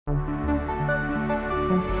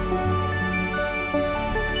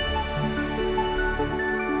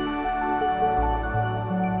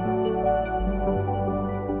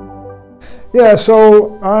Yeah,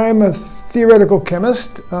 so I'm a theoretical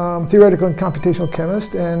chemist, theoretical and computational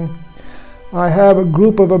chemist, and I have a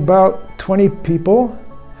group of about 20 people,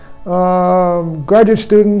 graduate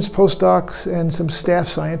students, postdocs, and some staff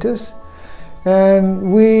scientists.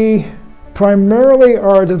 And we primarily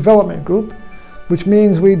are a development group, which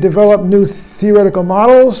means we develop new theoretical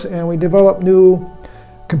models and we develop new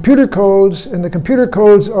computer codes, and the computer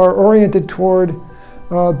codes are oriented toward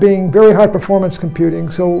being very high performance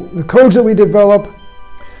computing. So the codes that we develop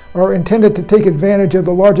are intended to take advantage of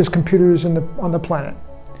the largest computers on the planet.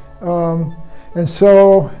 And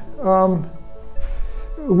so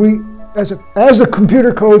as the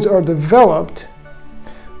computer codes are developed,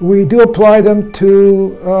 we do apply them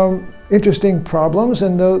to interesting problems,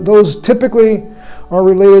 and those typically are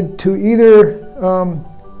related to either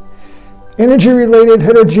energy-related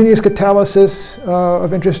heterogeneous catalysis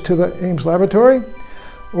of interest to the Ames laboratory,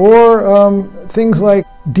 or things like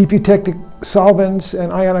deep eutectic solvents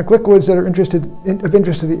and ionic liquids that are of interest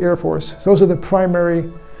to the Air Force. Those are the primary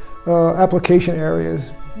application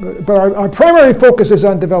areas. But our primary focus is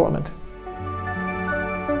on development.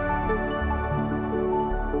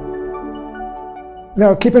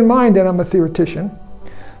 Now, keep in mind that I'm a theoretician.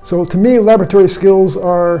 So to me, laboratory skills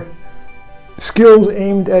are skills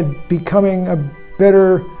aimed at becoming a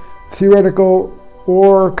better theoretical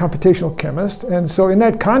or computational chemist. And so in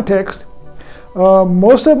that context,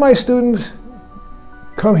 most of my students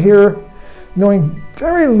come here knowing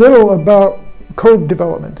very little about code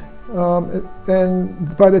development.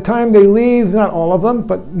 And by the time they leave, not all of them,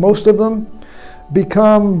 but most of them,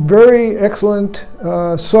 become very excellent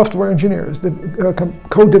software engineers,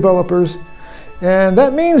 code developers. And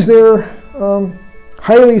that means they're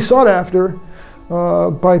highly sought after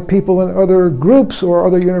by people in other groups or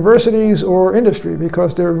other universities or industry,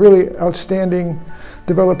 because they're really outstanding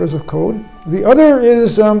developers of code. The other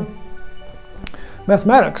is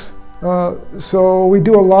mathematics. So we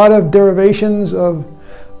do a lot of derivations of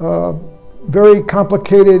very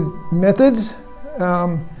complicated methods.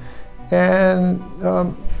 And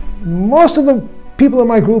most of the people in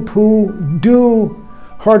my group who do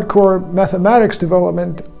hardcore mathematics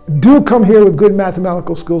development do come here with good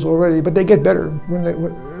mathematical skills already, but they get better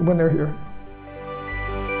when they're here.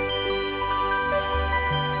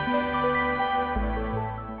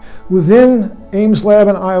 Within Ames Lab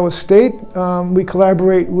in Iowa State, we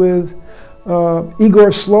collaborate with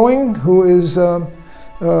Igor Slowing, who is a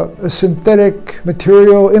synthetic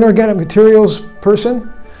material, inorganic materials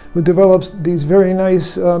person, who develops these very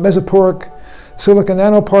nice mesoporic silicon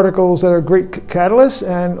nanoparticles that are great catalysts,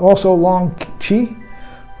 and also Long Chi,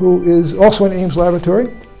 who is also in Ames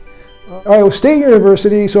Laboratory. Iowa State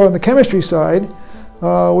University, so on the chemistry side,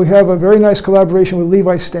 we have a very nice collaboration with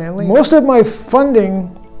Levi Stanley. Most of my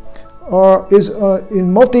funding is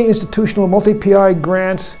in multi-institutional, multi-PI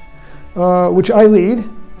grants, which I lead.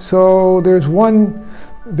 So there's one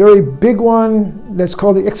very big one that's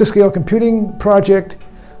called the Exascale Computing Project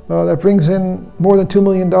that brings in more than $2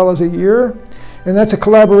 million a year. And that's a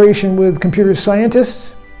collaboration with computer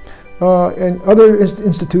scientists and other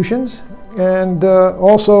institutions, and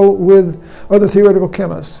also with other theoretical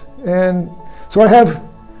chemists. And so I have,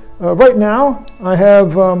 right now, I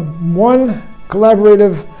have one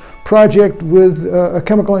collaborative project with a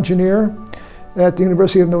chemical engineer at the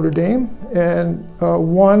University of Notre Dame, and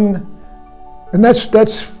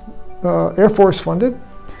that's Air Force funded.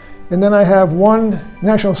 And then I have one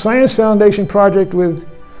National Science Foundation project with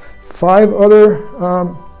 5 other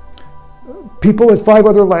people at 5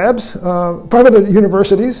 other labs, 5 other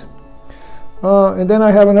universities. And then I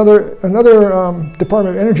have another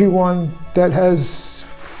Department of Energy one that has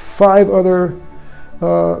 5 other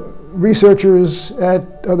researchers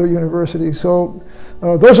at other universities. So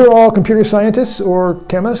those are all computer scientists or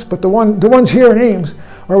chemists, but the ones here in Ames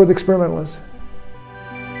are with experimentalists.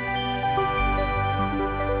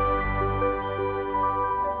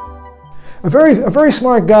 A very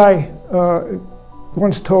smart guy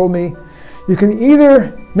once told me, you can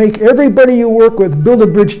either make everybody you work with build a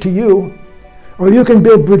bridge to you, or you can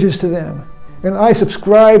build bridges to them. And I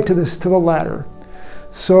subscribe to the latter.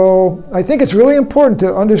 So I think it's really important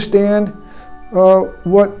to understand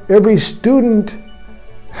what every student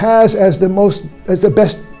has as the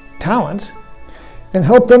best talents, and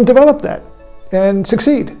help them develop that and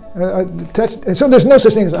succeed. So there's no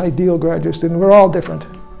such thing as an ideal graduate student. We're all different.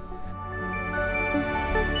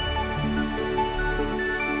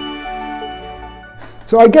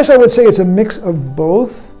 So I guess I would say it's a mix of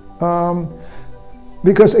both,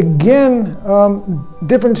 because again,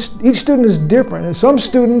 each student is different. And some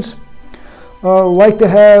students like to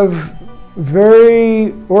have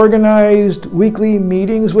very organized weekly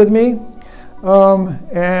meetings with me.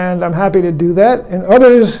 and I'm happy to do that. And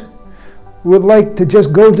others would like to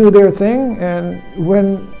just go do their thing, and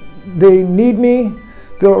when they need me,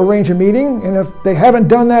 they'll arrange a meeting, and if they haven't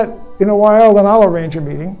done that in a while, then I'll arrange a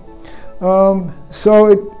meeting. So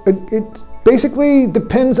it basically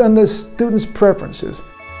depends on the student's preferences.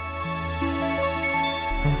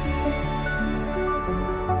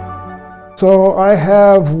 So I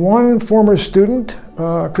have one former student,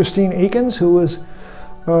 Christine Akins, who was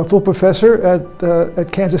a full professor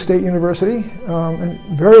at Kansas State University,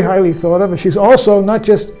 and very highly thought of. And she's also not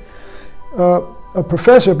just a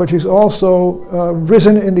professor, but she's also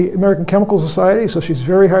risen in the American Chemical Society, so she's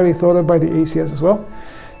very highly thought of by the ACS as well.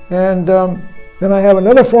 And then I have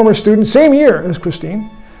another former student, same year as Christine.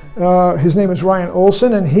 His name is Ryan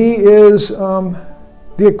Olson, and he is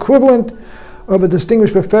the equivalent of a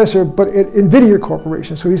distinguished professor, but at NVIDIA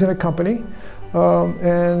Corporation. So he's in a company,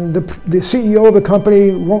 and the CEO of the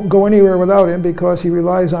company won't go anywhere without him because he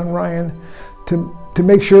relies on Ryan to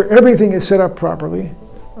make sure everything is set up properly.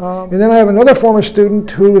 And then I have another former student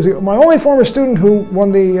who was my only former student who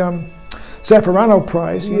won the Zaffarano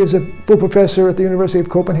Prize. He is a full professor at the University of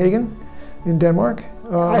Copenhagen in Denmark.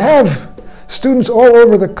 I have students all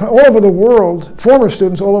over the world, former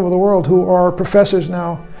students all over the world, who are professors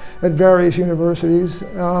now at various universities.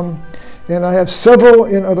 And I have several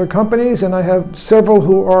in other companies, and I have several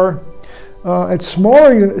who are at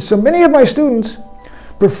smaller universities. So many of my students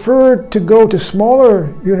prefer to go to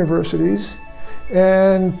smaller universities,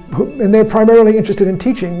 and they're primarily interested in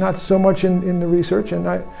teaching, not so much in the research. And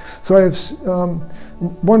so I have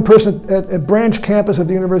one person at Branch campus of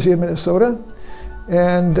the University of Minnesota,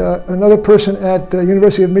 and another person at the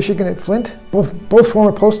University of Michigan at Flint, both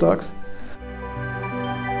former postdocs.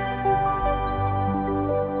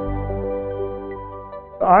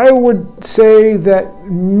 I would say that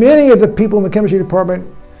many of the people in the chemistry department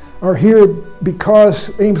are here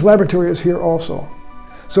because Ames Laboratory is here also.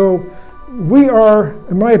 So we are,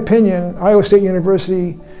 in my opinion, Iowa State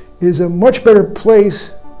University is a much better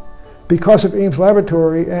place because of Ames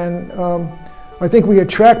Laboratory, and I think we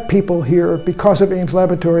attract people here because of Ames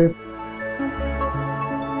Laboratory.